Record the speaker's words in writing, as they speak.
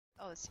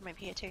yours. You might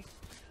be here too.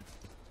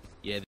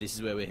 Yeah, this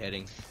is where we're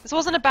heading. This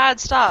wasn't a bad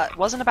start.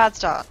 Wasn't a bad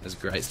start. It was a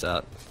great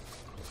start.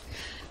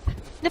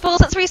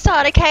 Nipples, let's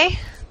restart, okay?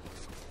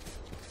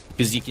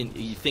 Because you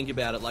think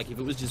about it, like if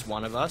it was just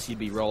one of us, you'd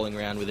be rolling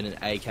around with an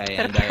AK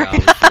and AR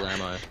with full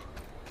ammo.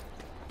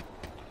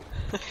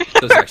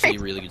 That was actually a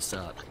really good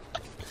start.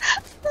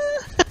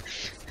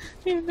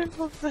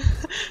 Nipples, a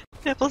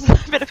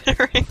bit of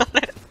a ring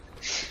on it.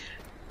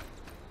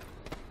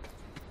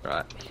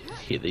 Right,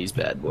 hit these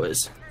bad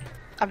boys.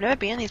 I've never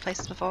been in these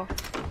places before.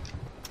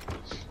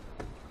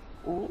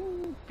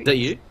 Ooh, Is that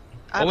you?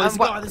 Oh,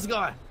 there's a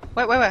guy!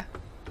 Where?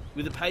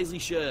 With a paisley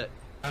shirt.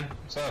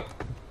 What's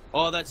up?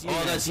 Oh, that's you.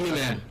 Oh, that's you,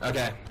 man.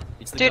 Okay.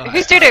 It's the Dude, guy.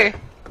 who's Doodoo?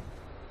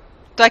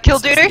 Do I kill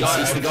Doodoo?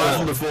 It's the guy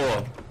from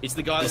before. It's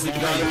the guy It's that the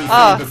we guy killed.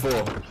 that we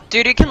filled before.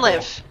 Doodoo can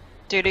live.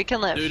 Doodoo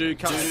can live. Doodoo,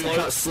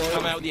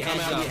 come out with your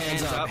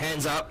hands up.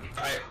 Hands up.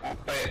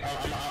 Wait,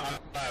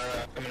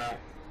 I'm coming out.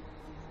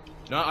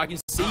 No, I can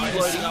see you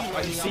loading up.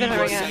 I can see you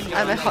Never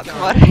I'm a hot Put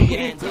commodity. your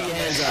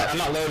hands up. I'm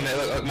not loading it.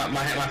 Look,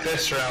 my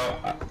fists are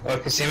out.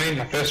 Look, you see me?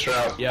 My fists are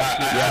out. Yeah.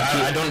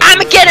 I don't. I'm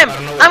gonna get him!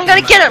 I'm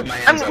gonna get him!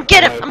 I'm gonna gonna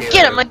get him! I'm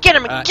gonna get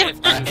him! I'm gonna get him!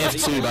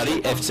 F2,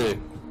 buddy.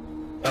 F2.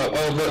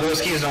 Oh,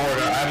 those keys don't work.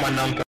 I have my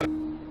numpad.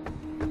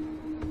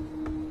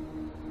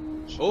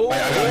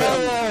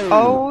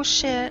 Oh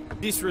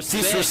shit.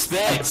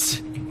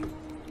 Disrespect.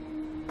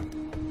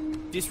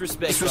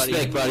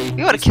 Disrespect, buddy.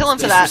 You gotta kill him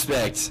for that.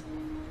 Disrespect.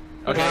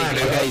 Okay,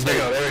 There we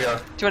go.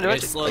 Do you wanna do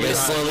it? slowly,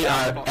 Slowly,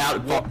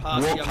 walk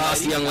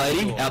past the young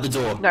lady, out the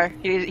door. No,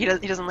 he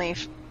doesn't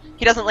leave.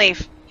 He doesn't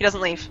leave. He doesn't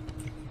leave.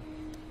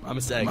 My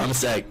mistake. My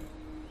mistake.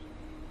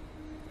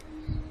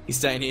 He's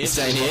staying here. He's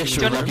staying here.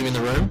 Should we lock him in the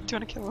room? Do you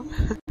wanna kill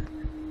him?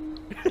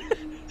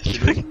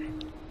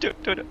 do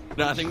it.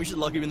 No, I think we should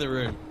lock him in the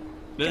room.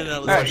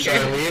 No, Alright, Should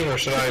I leave or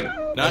should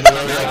I?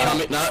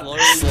 No,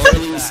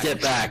 Slowly step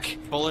back.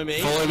 Follow me.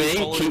 Follow me.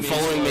 Keep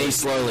following me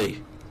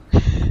slowly.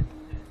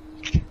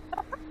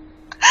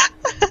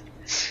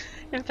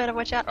 You better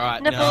watch out.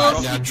 Alright,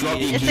 Nipples! Now drop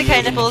your It's gear okay,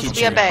 in the Nipples, we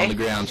kitchen obey. on the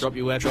ground. Drop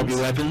your weapons. Drop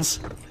your weapons.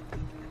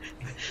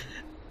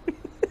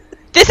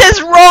 This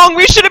is wrong!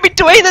 We shouldn't be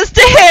doing this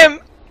to him!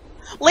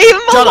 Leave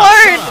him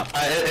alone!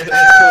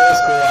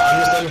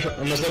 It's cool.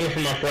 I'm just looking for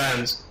my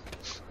friends.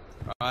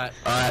 Alright,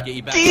 get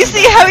you back. Do you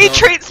see how he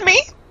treats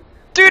me?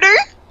 Doodoo?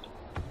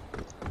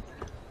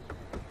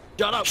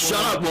 Shut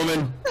up,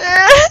 woman.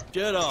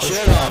 Shirt off.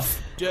 Shirt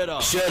off. Shirt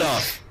off. Shirt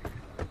off.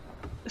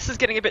 This is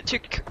getting a bit too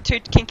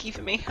kinky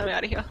for me. I'm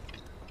out of here.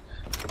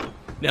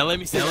 Now let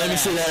me see.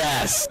 that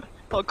ass.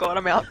 Oh god,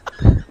 I'm out.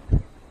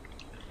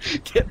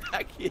 Get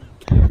back here.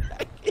 Get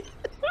back here.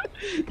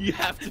 You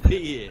have to be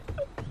here.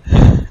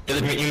 You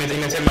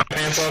gonna take my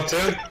pants off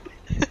too?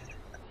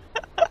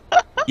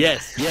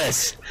 Yes.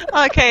 Yes.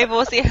 Okay,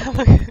 we'll see how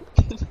long.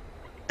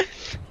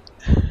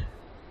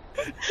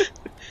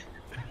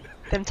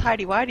 Them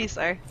tidy whities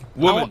though.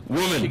 Woman.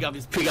 Woman. Pick up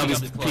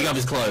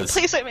his clothes.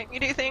 Please don't make me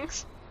do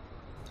things.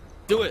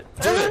 Do it.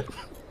 Do it.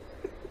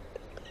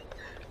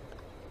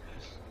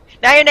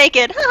 Now you're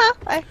naked.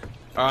 Bye.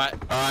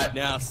 Alright.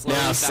 Now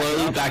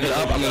slowly back it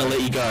up. I'm gonna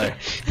let you go.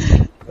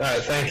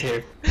 Alright, thank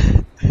you.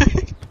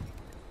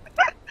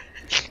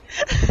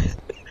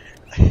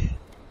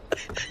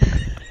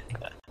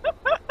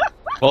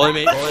 Follow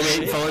me.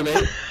 Follow me.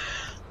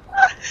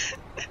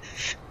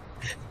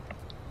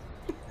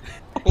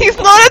 He's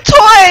not a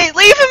toy!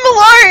 Leave him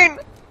alone!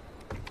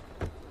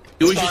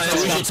 Do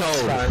as you're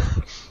told.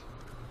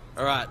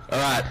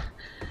 Alright.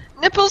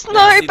 Nipples,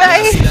 no, See babe!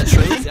 that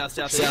tree?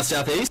 South.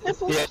 Southeast?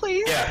 Nipples,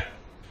 please. Yeah.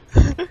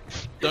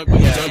 Don't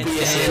put your Don't put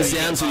your hands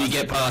down till you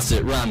get past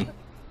it. Run.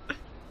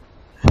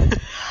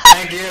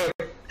 Thank you.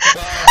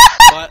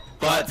 Bye.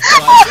 But.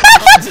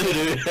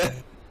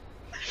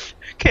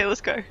 Okay,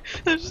 let's go.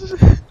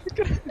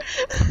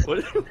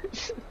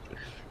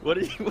 What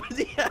does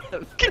he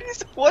have? Can you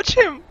watch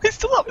him? He's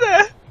still up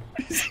there.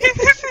 He's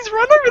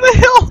run over the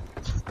hill.